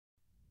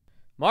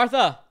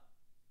Martha!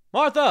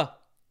 Martha!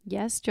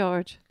 Yes,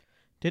 George.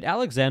 Did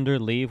Alexander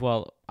leave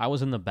while I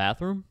was in the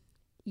bathroom?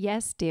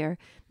 Yes, dear.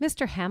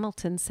 Mr.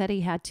 Hamilton said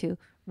he had to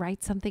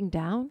write something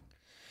down.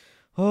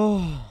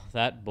 Oh,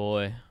 that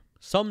boy.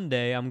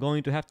 Someday I'm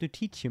going to have to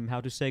teach him how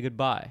to say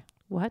goodbye.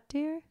 What,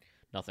 dear?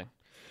 Nothing.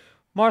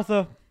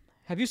 Martha,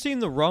 have you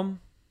seen the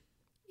rum?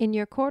 In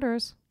your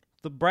quarters.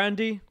 The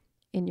brandy?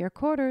 In your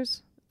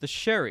quarters. The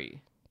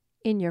sherry?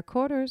 In your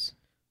quarters.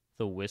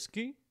 The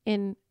whiskey?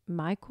 In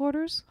my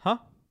quarters? Huh?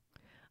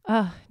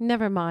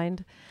 Never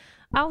mind.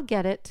 I'll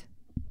get it.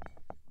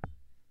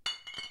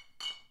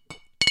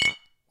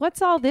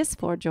 What's all this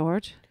for,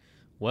 George?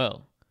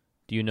 Well,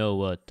 do you know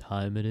what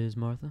time it is,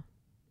 Martha?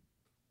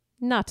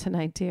 Not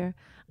tonight, dear.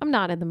 I'm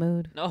not in the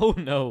mood. Oh,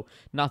 no,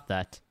 not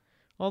that.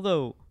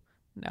 Although,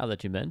 now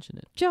that you mention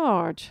it.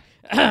 George.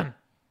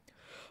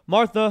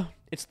 Martha,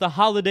 it's the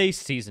holiday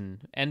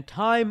season, and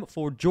time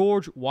for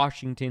George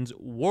Washington's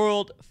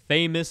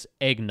world-famous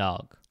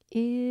eggnog.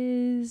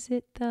 Is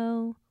it,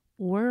 though,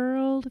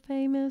 world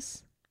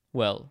famous?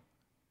 Well,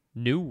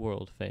 new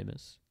world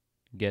famous.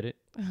 Get it?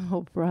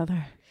 Oh,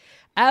 brother.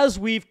 As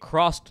we've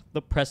crossed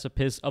the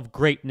precipice of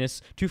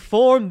greatness to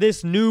form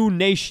this new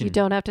nation, You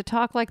don't have to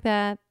talk like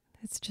that.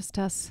 It's just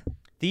us.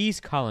 these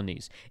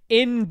colonies,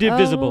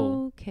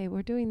 indivisible, Okay,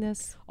 we're doing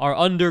this. are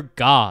under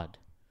God.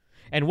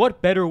 And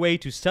what better way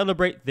to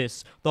celebrate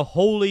this, the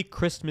holy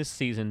Christmas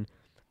season,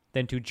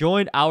 than to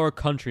join our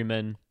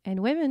countrymen And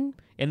women.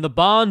 in the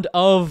bond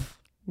of...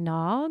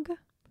 Nog?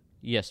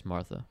 Yes,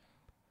 Martha.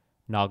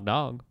 Nog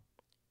nog.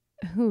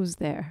 Who's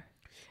there?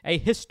 A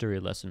history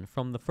lesson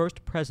from the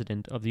first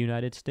president of the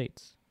United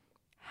States.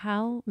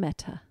 How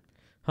meta.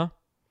 Huh?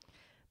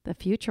 The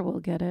future will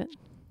get it.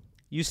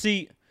 You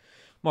see,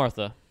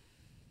 Martha,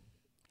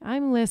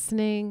 I'm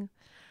listening.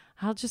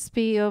 I'll just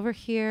be over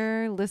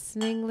here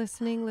listening.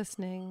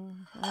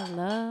 I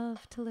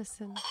love to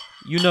listen.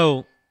 you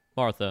know,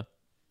 Martha,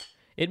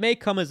 it may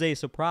come as a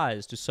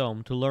surprise to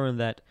some to learn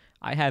that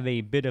I have a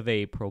bit of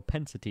a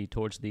propensity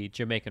towards the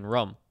Jamaican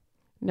rum.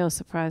 No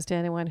surprise to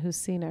anyone who's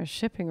seen our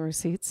shipping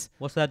receipts.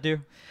 What's that,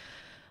 dear?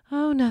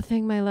 Oh,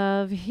 nothing, my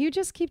love. You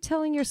just keep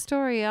telling your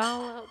story.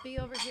 I'll be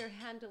over here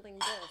handling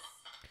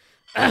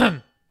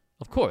this.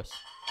 Of course.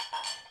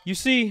 You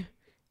see,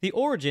 the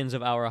origins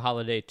of our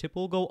holiday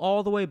tipple go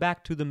all the way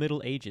back to the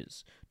Middle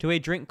Ages, to a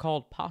drink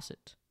called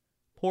posset.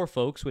 Poor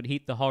folks would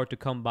heat the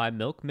hard-to-come-by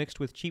milk mixed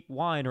with cheap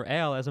wine or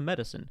ale as a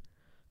medicine.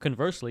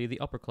 Conversely,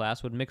 the upper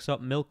class would mix up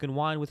milk and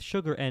wine with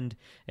sugar and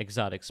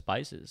exotic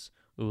spices,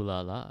 ooh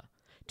la la,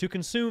 to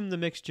consume the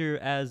mixture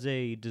as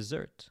a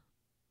dessert.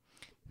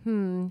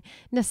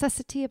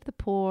 Necessity of the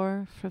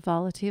poor,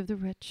 frivolity of the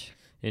rich.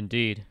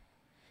 Indeed.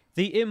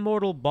 The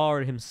immortal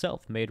bard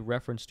himself made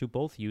reference to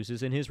both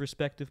uses in his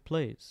respective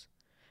plays.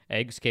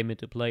 Eggs came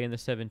into play in the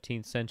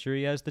 17th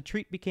century as the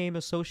treat became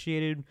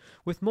associated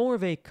with more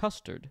of a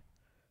custard.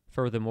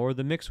 Furthermore,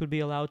 the mix would be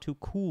allowed to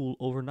cool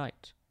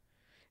overnight.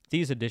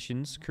 These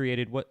additions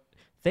created what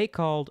they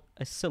called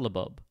a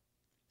syllabub.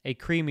 A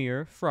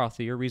creamier,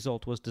 frothier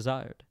result was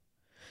desired.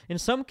 In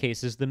some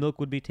cases, the milk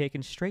would be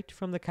taken straight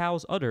from the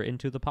cow's udder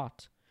into the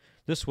pot.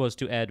 This was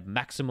to add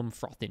maximum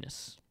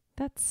frothiness.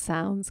 That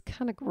sounds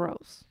kind of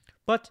gross.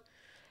 But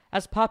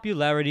as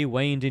popularity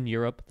waned in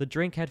Europe, the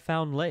drink had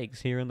found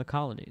legs here in the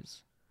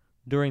colonies.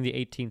 During the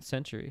 18th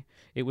century,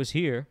 it was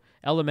here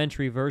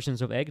elementary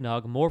versions of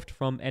eggnog morphed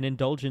from an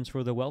indulgence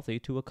for the wealthy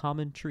to a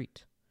common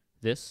treat.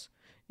 This,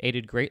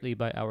 aided greatly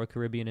by our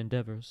Caribbean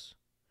endeavors.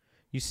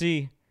 You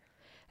see,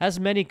 as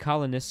many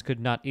colonists could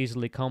not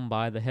easily come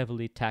by the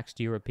heavily taxed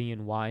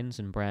European wines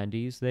and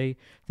brandies, they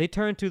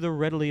turned to the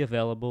readily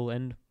available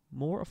and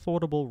more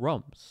affordable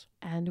rums.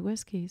 And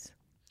whiskeys.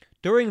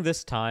 During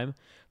this time,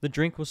 the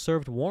drink was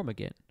served warm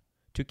again,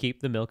 to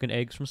keep the milk and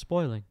eggs from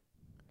spoiling.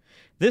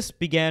 This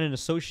began an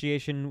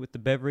association with the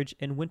beverage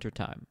in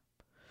wintertime.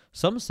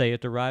 Some say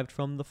it derived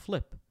from the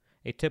flip,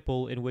 a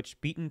tipple in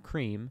which beaten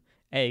cream,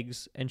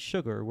 eggs, and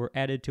sugar were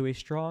added to a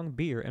strong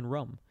beer and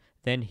rum,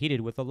 then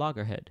heated with a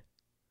loggerhead.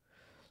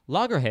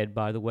 Loggerhead,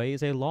 by the way,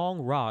 is a long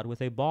rod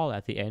with a ball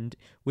at the end,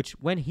 which,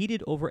 when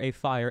heated over a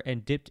fire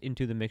and dipped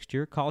into the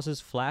mixture,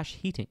 causes flash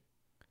heating.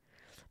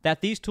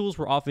 That these tools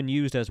were often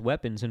used as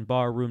weapons in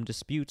bar-room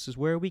disputes is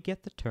where we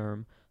get the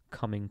term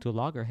coming to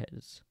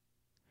loggerheads.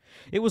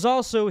 It was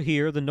also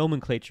here the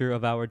nomenclature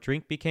of our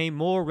drink became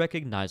more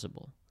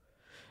recognizable.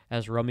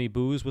 As rummy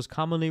booze was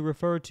commonly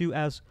referred to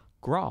as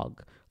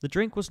grog, the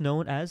drink was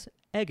known as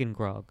egg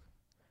grog.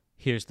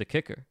 Here's the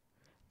kicker.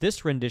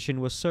 This rendition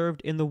was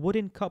served in the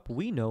wooden cup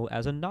we know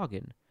as a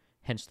noggin,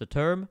 hence the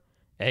term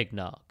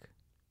eggnog.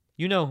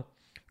 You know,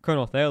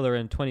 Colonel Thaler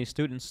and 20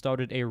 students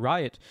started a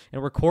riot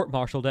and were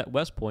court-martialed at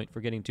West Point for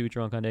getting too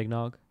drunk on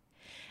eggnog.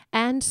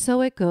 And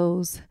so it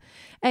goes.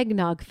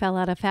 Eggnog fell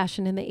out of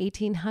fashion in the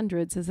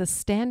 1800s as a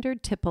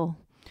standard tipple,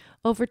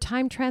 over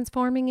time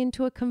transforming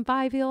into a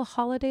convivial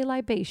holiday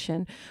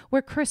libation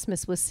where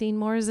Christmas was seen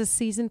more as a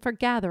season for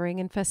gathering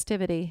and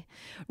festivity.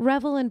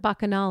 Revel and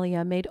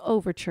bacchanalia made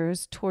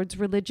overtures towards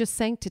religious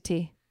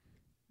sanctity.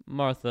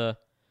 Martha,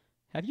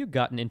 have you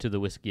gotten into the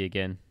whiskey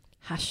again?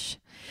 Hush.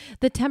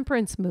 The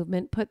temperance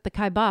movement put the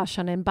kibosh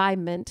on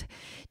imbibement.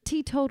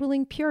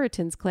 Teetotaling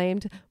Puritans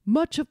claimed,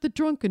 "Much of the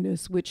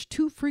drunkenness which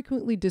too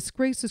frequently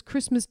disgraces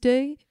Christmas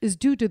Day is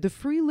due to the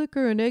free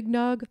liquor and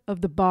eggnog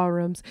of the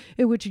barrooms,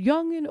 in which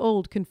young and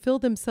old can fill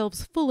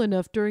themselves full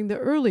enough during the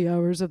early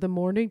hours of the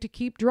morning to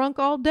keep drunk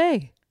all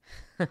day."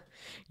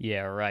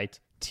 Yeah, right.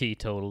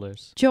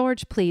 Teetotalers.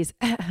 George, please.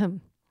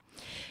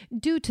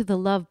 Due to the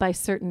love by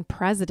certain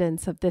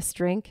presidents of this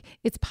drink,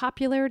 its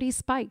popularity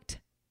spiked.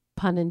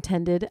 Pun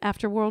intended,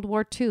 after World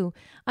War II.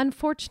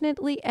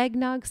 Unfortunately,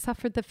 eggnog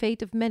suffered the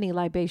fate of many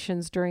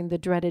libations during the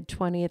dreaded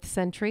 20th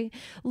century.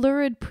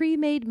 Lurid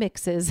pre-made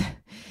mixes.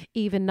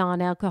 Even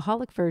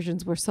non-alcoholic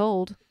versions were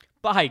sold.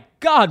 By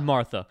God,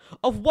 Martha!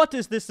 Of what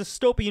is this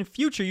dystopian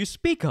future you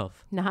speak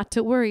of? Not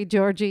to worry,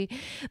 Georgie.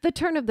 The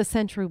turn of the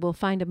century will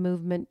find a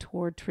movement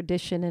toward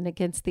tradition and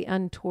against the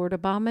untoward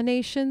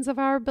abominations of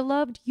our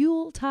beloved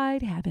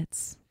Yuletide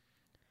habits.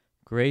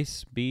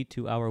 Grace be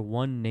to our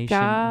one nation.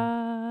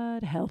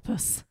 God help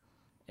us.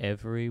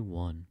 Every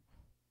one.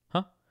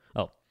 Huh?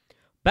 Oh.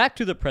 Back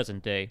to the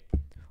present day.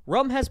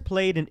 Rum has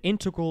played an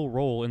integral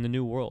role in the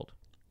New World.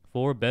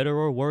 For better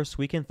or worse,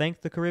 we can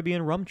thank the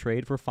Caribbean rum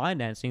trade for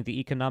financing the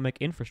economic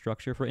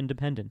infrastructure for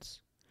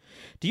independence.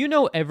 Do you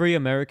know every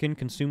American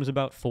consumes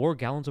about 4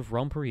 gallons of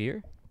rum per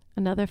year?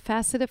 Another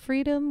facet of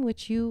freedom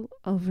which you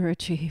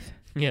overachieve.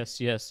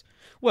 Yes.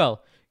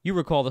 Well, you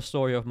recall the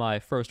story of my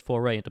first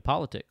foray into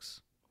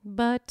politics.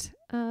 But,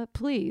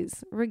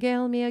 please,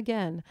 regale me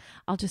again.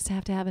 I'll just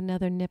have to have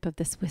another nip of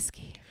this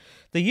whiskey.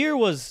 The year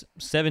was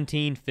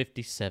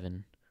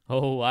 1757.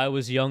 Oh, I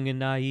was young and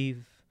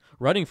naive.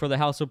 Running for the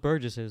House of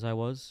Burgesses, I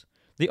was.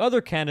 The other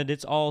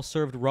candidates all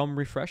served rum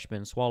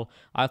refreshments, while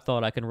I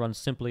thought I could run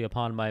simply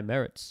upon my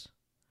merits.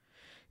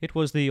 It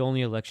was the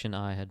only election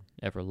I had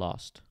ever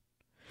lost.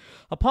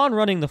 Upon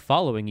running the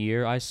following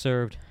year, I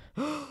served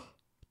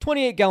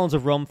 28 gallons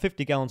of rum,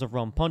 50 gallons of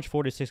rum punch,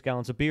 46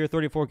 gallons of beer,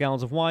 34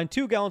 gallons of wine,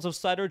 2 gallons of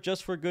cider,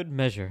 just for good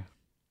measure.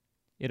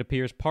 It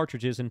appears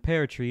partridges and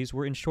pear trees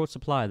were in short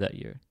supply that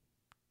year.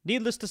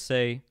 Needless to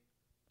say,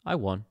 I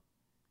won.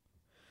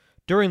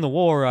 During the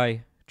war,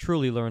 I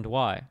truly learned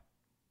why.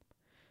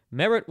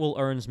 Merit will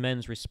earn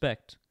men's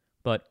respect,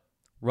 but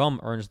rum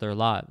earns their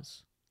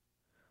lives.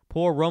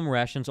 Poor rum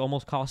rations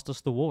almost cost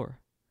us the war.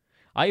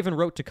 I even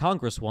wrote to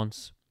Congress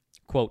once,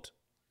 quote,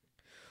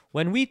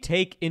 "When we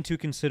take into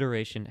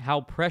consideration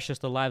how precious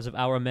the lives of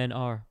our men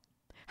are,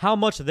 how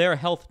much their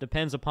health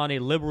depends upon a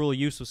liberal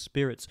use of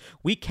spirits,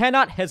 we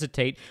cannot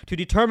hesitate to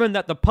determine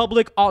that the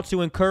public ought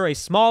to incur a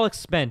small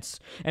expense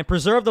and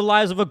preserve the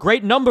lives of a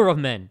great number of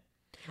men.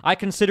 I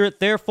consider it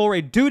therefore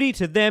a duty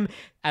to them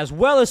as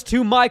well as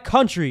to my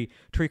country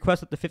to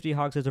request that the 50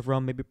 hogsheads of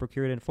rum may be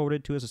procured and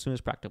forwarded to us as soon as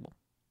practicable."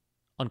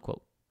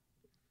 Unquote.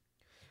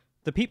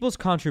 The people's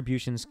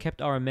contributions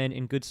kept our men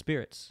in good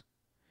spirits.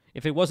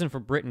 If it wasn't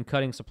for Britain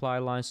cutting supply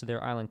lines to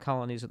their island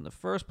colonies in the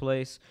first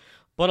place,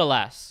 but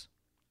alas,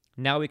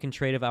 now we can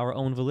trade of our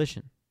own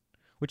volition,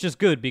 which is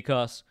good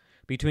because,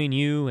 between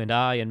you and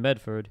I and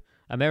Medford,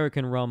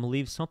 American rum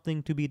leaves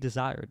something to be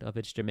desired of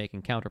its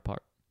Jamaican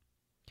counterpart.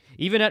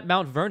 Even at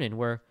Mount Vernon,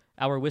 where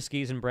our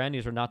whiskeys and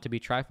brandies are not to be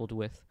trifled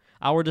with,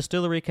 our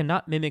distillery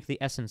cannot mimic the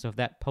essence of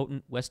that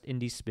potent West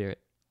Indies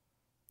spirit.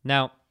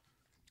 Now,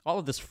 all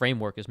of this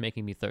framework is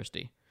making me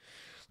thirsty.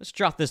 Let's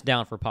jot this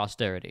down for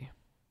posterity.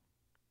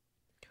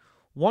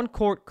 1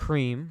 quart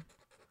cream,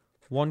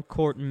 1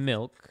 quart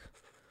milk,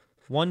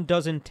 1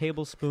 dozen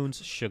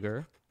tablespoons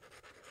sugar,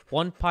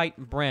 1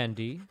 pint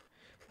brandy,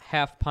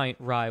 ½ pint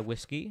rye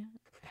whiskey,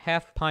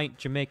 ½ pint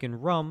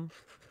Jamaican rum,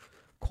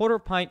 1/4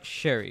 pint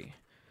sherry.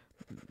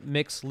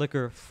 Mix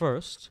liquor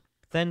first,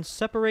 then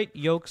separate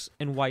yolks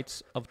and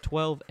whites of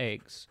 12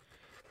 eggs.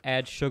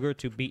 Add sugar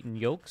to beaten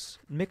yolks,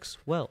 mix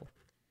well.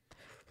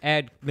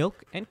 Add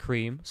milk and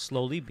cream,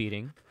 slowly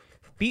beating.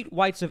 Beat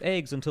whites of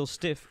eggs until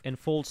stiff and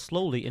fold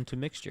slowly into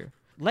mixture.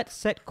 Let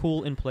set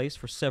cool in place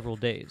for several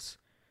days.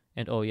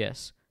 And oh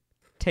yes,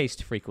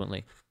 taste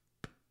frequently.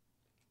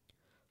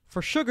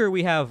 For sugar,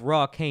 we have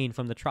raw cane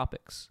from the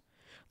tropics.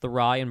 The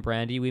rye and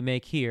brandy we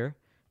make here.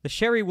 The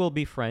sherry will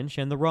be French,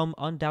 and the rum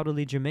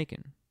undoubtedly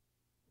Jamaican.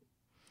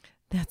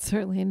 That's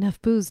certainly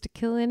enough booze to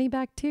kill any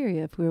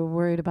bacteria if we were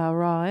worried about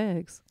raw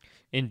eggs.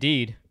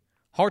 Indeed.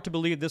 Hard to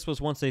believe this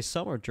was once a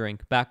summer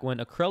drink, back when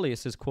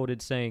Acrelius is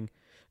quoted saying,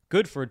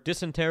 "Good for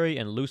dysentery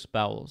and loose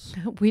bowels."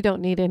 We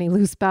don't need any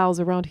loose bowels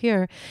around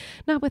here.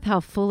 Not with how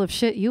full of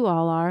shit you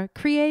all are.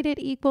 Created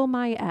equal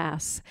my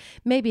ass.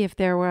 Maybe if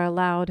there were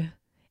allowed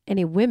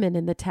any women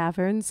in the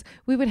taverns,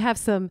 we would have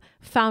some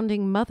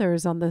founding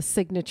mothers on the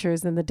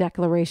signatures in the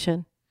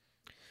Declaration.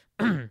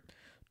 Don't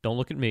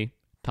look at me.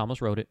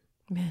 Thomas wrote it.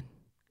 Man.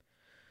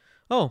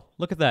 Oh,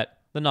 look at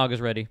that. The nog is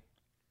ready.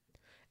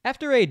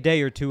 After a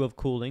day or two of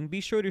cooling,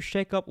 be sure to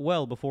shake up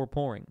well before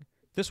pouring.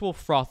 This will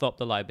froth up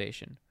the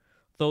libation.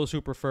 Those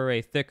who prefer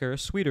a thicker,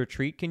 sweeter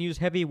treat can use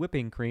heavy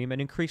whipping cream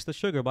and increase the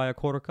sugar by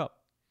 1/4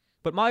 cup.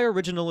 But my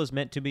original is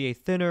meant to be a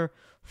thinner,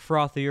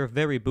 frothier,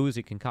 very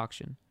boozy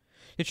concoction.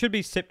 It should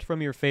be sipped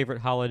from your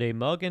favorite holiday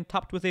mug and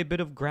topped with a bit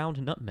of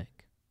ground nutmeg.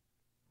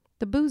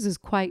 The booze is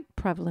quite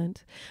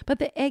prevalent, but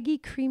the eggy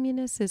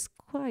creaminess is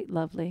quite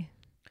lovely.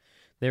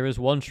 There is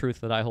one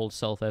truth that I hold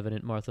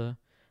self-evident, Martha,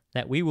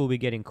 that we will be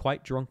getting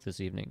quite drunk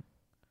this evening.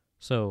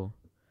 So,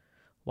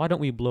 why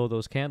don't we blow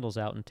those candles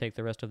out and take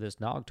the rest of this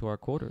nog to our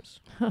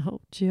quarters?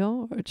 Oh,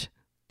 George.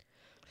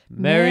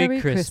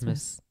 Merry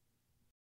Christmas.